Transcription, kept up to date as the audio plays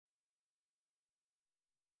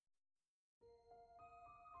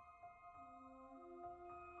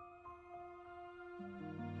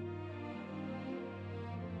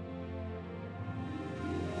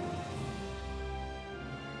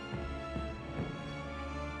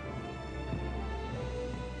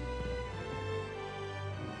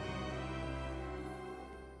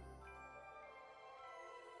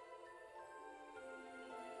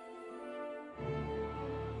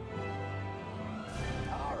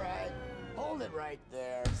it right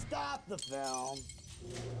there. Stop the film.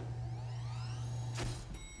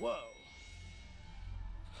 Whoa.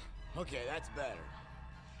 Okay, that's better.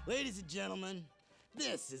 Ladies and gentlemen,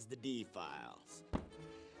 this is the D-Files.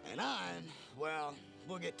 And well,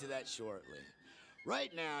 we'll get to that shortly.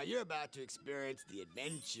 Right now, you're about to experience the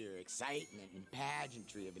adventure, excitement, and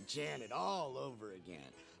pageantry of Enchanted all over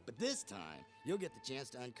again. But this time, you'll get the chance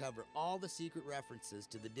to uncover all the secret references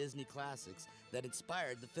to the Disney classics that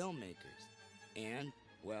inspired the filmmakers. And,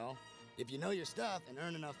 well, if you know your stuff and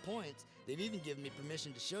earn enough points, they've even given me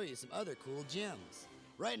permission to show you some other cool gems.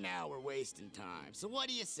 Right now, we're wasting time, so what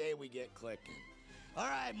do you say we get clicking? All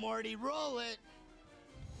right, Morty, roll it!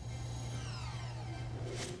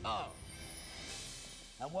 Oh.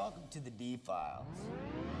 And welcome to the D-Files.